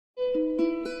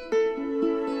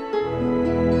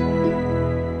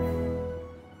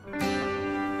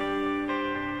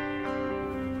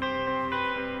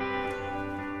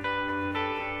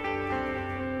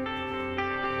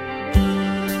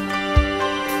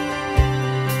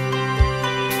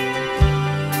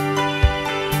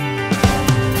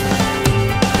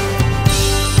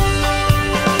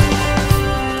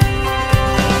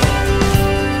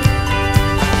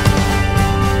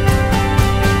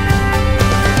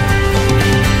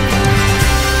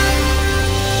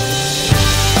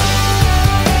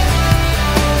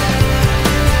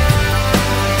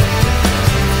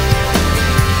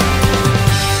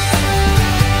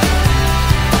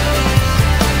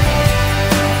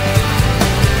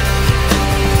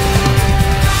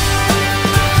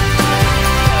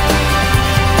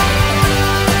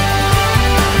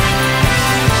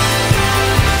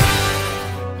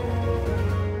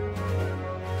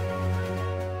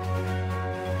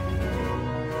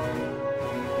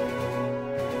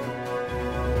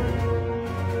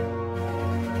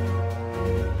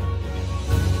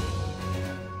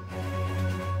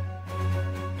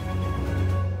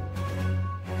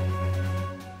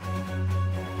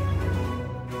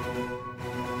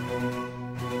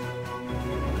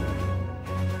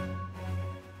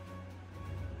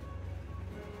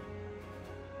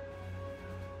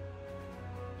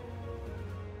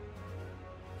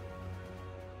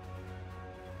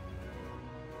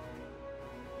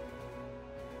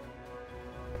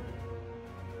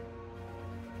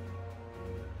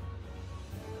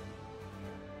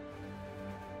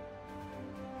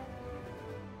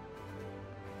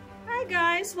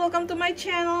guys, welcome to my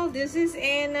channel. This is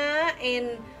Anna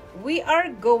and we are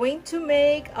going to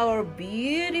make our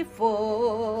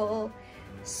beautiful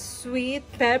sweet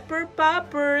pepper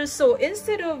poppers. So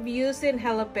instead of using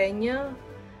jalapeno,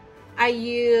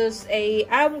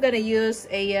 I'm gonna use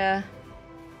a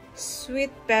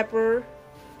sweet pepper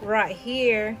right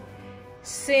here,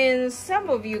 since some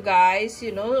of you guys,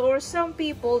 or some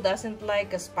people doesn't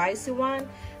like a spicy one.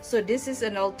 So this is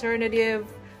an alternative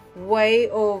way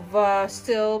of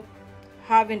still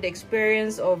having the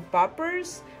experience of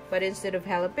poppers, but instead of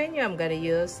jalapeno, I'm gonna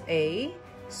use a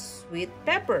sweet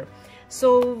pepper.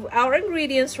 So our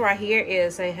ingredients right here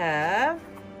is I have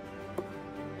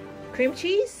cream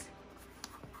cheese,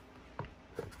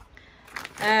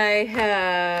 I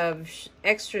have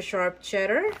extra sharp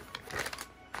cheddar,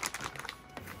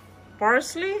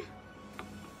 parsley,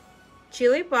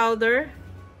 chili powder,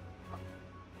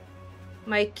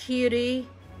 my cutie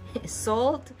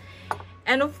salt,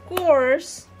 and of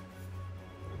course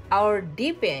our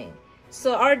dipping.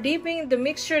 So our dipping, the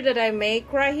mixture that I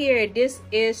make right here, this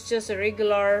is just a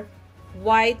regular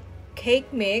white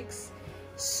cake mix.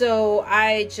 So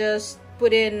I just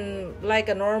put in like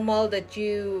a normal that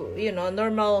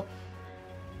normal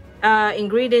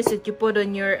ingredients that you put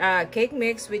on your cake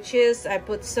mix, which is I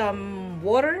put some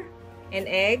water and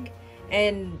egg,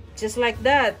 and just like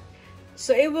that.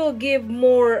 So it will give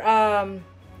more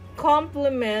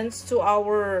complements to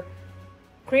our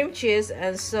cream cheese,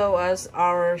 and so as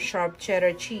our sharp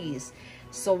cheddar cheese.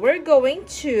 So we're going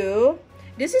to,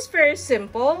 this is very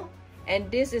simple and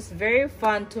this is very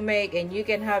fun to make, and you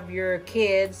can have your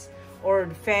kids or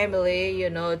family,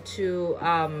 to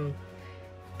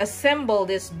assemble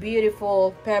these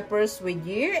beautiful peppers with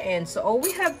you. And so all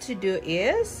we have to do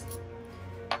is,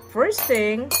 first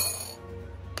thing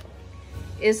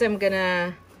is I'm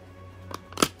gonna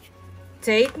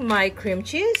take my cream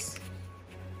cheese,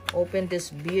 open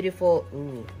this beautiful,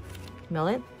 ooh, smell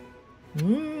it?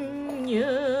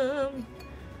 Yum.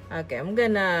 Okay, I'm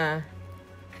gonna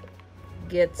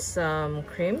get some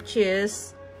cream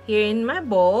cheese here in my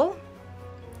bowl.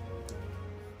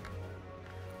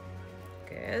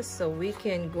 Okay, so we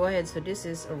can go ahead. So this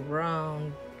is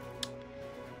around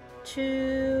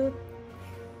 2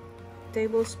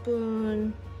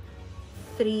 tablespoons,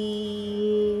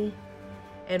 3,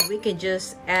 and we can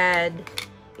just add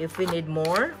if we need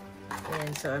more.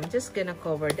 And so I'm just gonna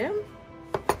cover them,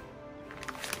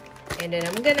 and then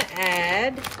I'm gonna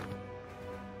add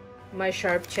my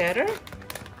sharp cheddar.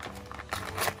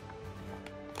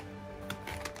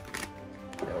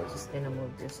 So I'm just gonna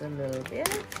move this a little bit.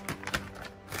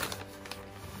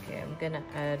 Okay, I'm gonna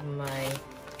add my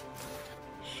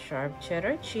sharp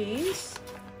cheddar cheese,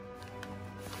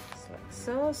 like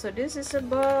so. So this is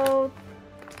about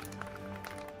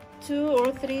 2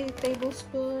 or 3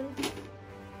 tablespoons.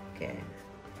 Okay,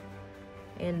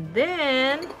 and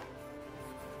then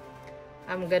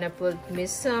I'm gonna put me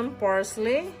some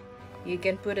parsley. You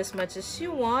can put as much as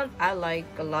you want. I like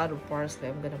a lot of parsley.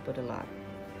 I'm gonna put a lot.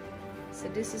 So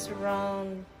this is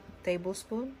around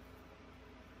tablespoon.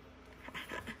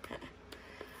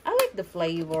 I like the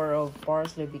flavor of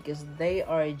parsley because they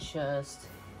are just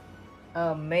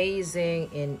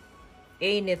amazing in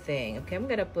anything. Okay, I'm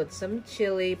gonna put some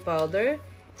chili powder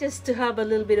just to have a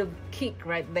little bit of kick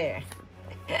right there.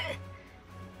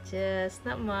 Just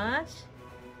not much.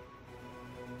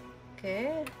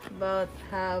 Okay, about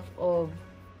half of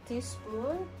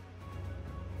teaspoon,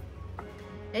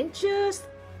 and just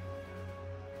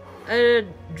a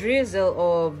drizzle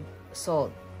of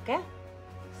salt. Okay,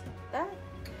 that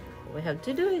all we have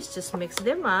to do is just mix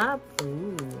them up.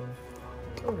 Ooh,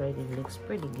 already looks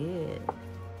pretty good.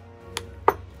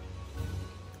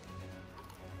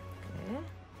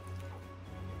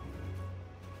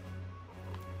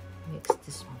 Mix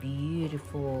this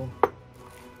beautiful,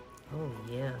 oh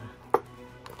yeah,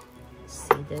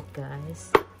 see that,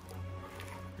 guys?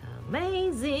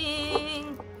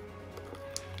 Amazing.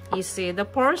 You see the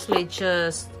parsley,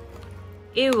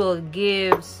 it will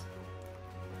give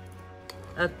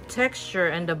a texture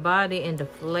and the body and the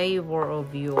flavor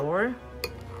of your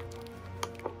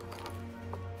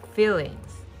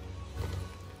fillings.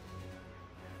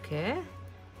 Okay,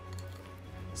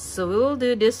 so we will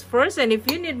do this first, and if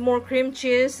you need more cream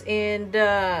cheese and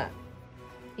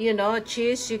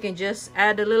cheese, you can just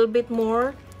add a little bit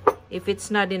more if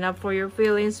it's not enough for your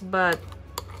fillings, but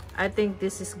I think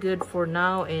this is good for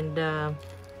now. And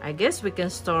I guess we can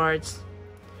start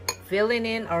filling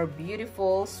in our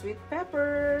beautiful sweet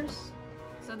peppers.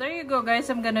 So there you go, guys.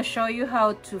 I'm gonna show you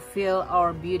how to fill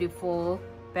our beautiful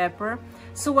pepper.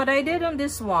 So what I did on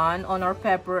this one, on our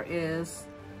pepper, is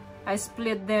I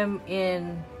split them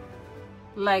in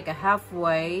like a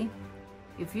halfway,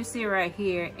 if you see right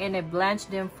here, and I blanch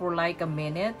them for like a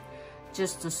minute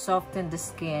just to soften the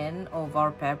skin of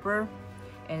our pepper.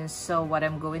 And so what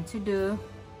I'm going to do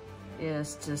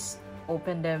is just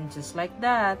open them just like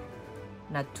that,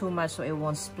 not too much so it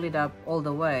won't split up all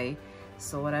the way.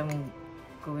 So what I'm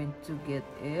going to get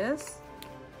is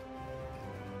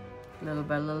little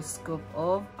by little scoop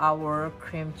of our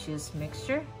cream cheese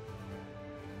mixture,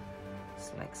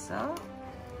 just like so.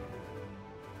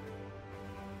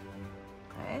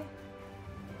 Okay,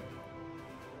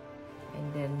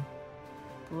 and then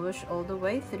push all the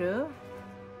way through,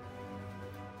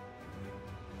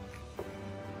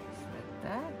 just like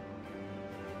that,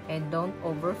 and don't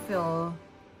overfill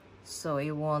so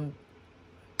it won't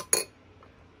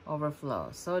overflow.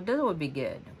 So that will be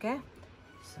good. Okay,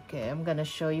 so, okay, I'm gonna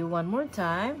show you one more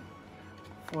time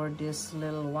for this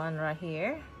little one right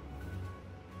here.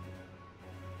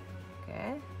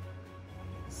 Okay,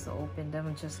 so open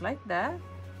them just like that.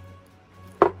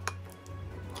 Okay,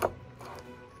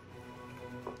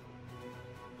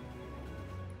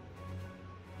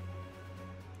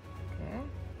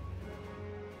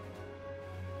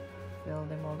 fill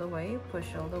them all the way,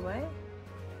 push all the way,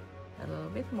 a little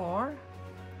bit more.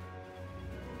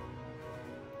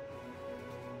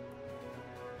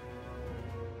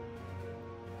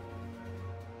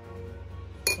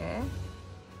 Okay,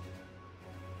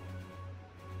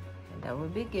 and that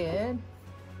would be good.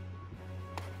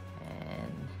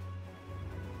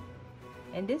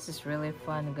 And this is really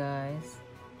fun, guys.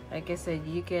 Like I said,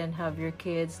 you can have your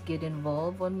kids get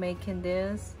involved on making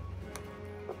this.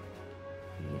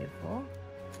 Beautiful.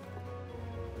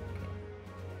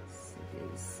 Okay, so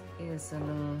this is a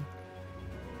little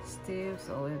stiff,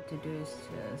 so all we have to do is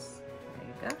just, there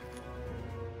you go,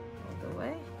 all the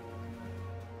way.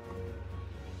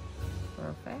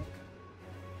 Perfect.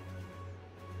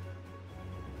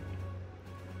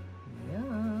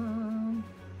 Yum.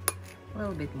 A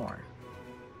little bit more.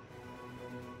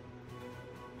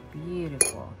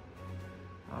 Beautiful.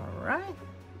 All right.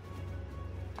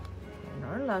 And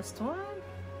our last one.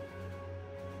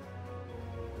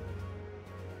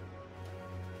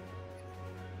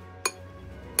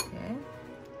 Okay.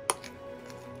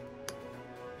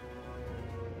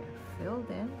 Fill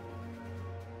them.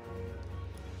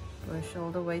 Push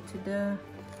all the way to the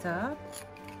top.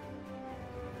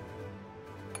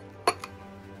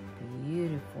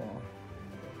 Beautiful.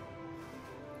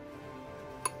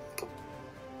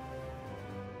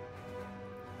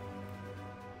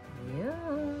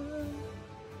 Yeah.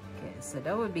 Okay, so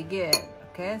that would be good.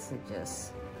 Okay, so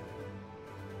just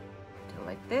do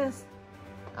like this.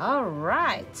 All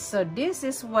right, so this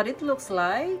is what it looks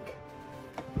like.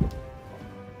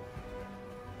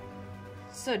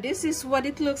 So this is what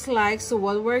it looks like. So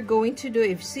what we're going to do,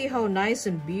 if you see how nice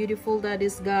and beautiful that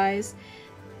is, guys,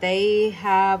 they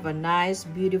have a nice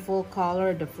beautiful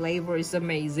color. The flavor is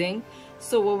amazing.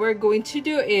 So what we're going to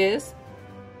do is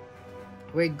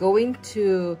we're going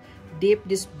to dip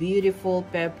this beautiful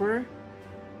pepper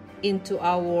into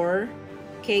our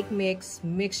cake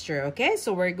mixture. Okay,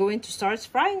 so we're going to start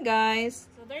frying, guys.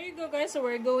 So there you go, guys. So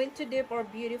we're going to dip our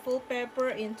beautiful pepper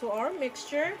into our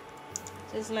mixture,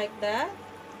 just like that.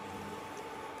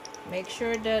 Make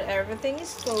sure that everything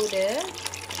is coated.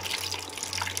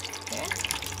 Okay,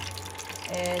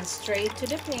 and straight to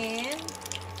the pan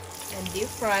and deep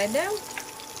fry them.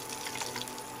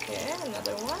 Okay,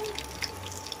 another one.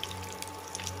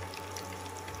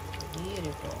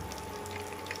 Beautiful.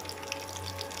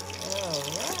 All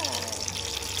right.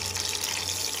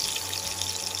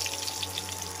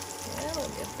 Yeah, we'll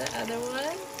get the other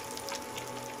one.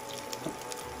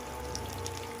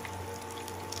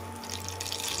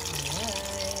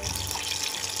 Nice.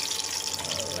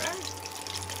 All right.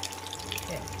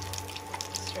 Okay.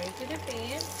 Straight to the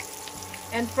pan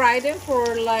and fry them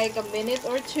for like a minute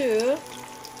or two.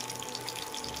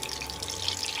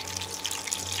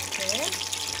 Okay.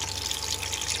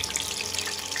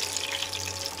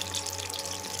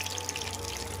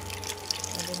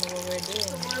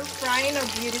 We're frying a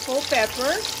beautiful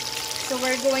pepper, so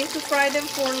we're going to fry them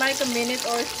for like a minute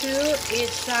or two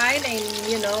each side, and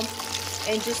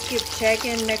and just keep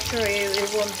checking, make sure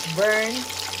it won't burn.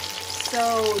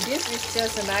 So this is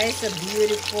just a nice, a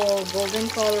beautiful golden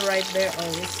color right there.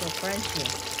 Oh, it's so crunchy.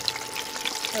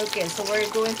 Okay, so we're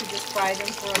going to just fry them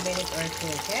for a minute or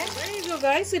two. Okay, there you go,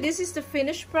 guys. So this is the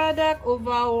finished product of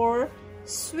our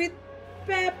sweet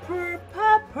pepper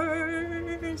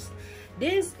poppers.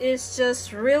 This is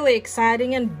just really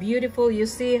exciting and beautiful. You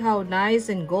see how nice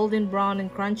and golden brown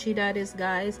and crunchy that is,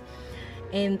 guys.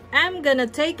 And I'm gonna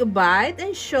take a bite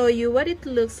and show you what it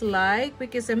looks like,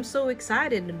 because I'm so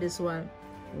excited in this one.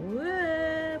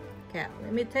 Whoop. Okay,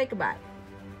 let me take a bite.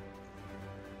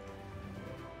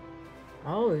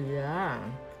 Oh yeah.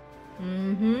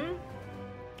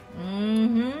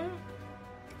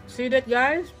 See that,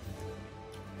 guys?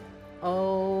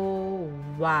 Oh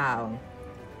wow.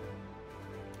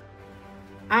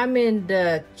 I mean,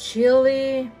 the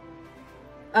chili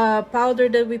powder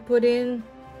that we put in,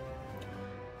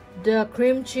 the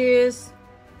cream cheese,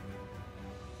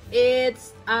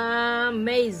 it's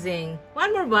amazing.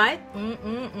 One more bite.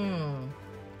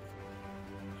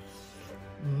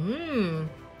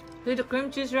 See the cream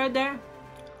cheese right there?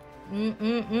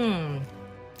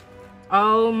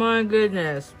 Oh my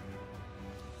goodness.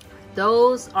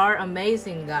 Those are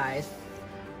amazing, guys.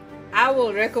 I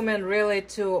will recommend really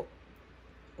to.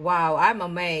 Wow, I'm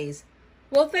amazed.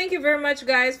 Well, thank you very much,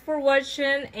 guys, for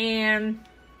watching, and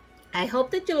I hope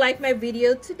that you like my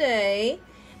video today.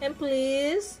 And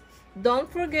please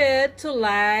don't forget to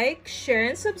like, share,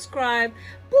 and subscribe,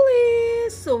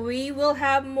 please, so we will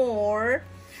have more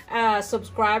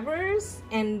subscribers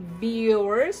and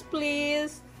viewers,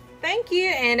 please. Thank you,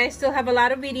 and I still have a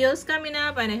lot of videos coming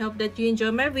up, and I hope that you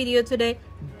enjoyed my video today.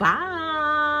 Bye.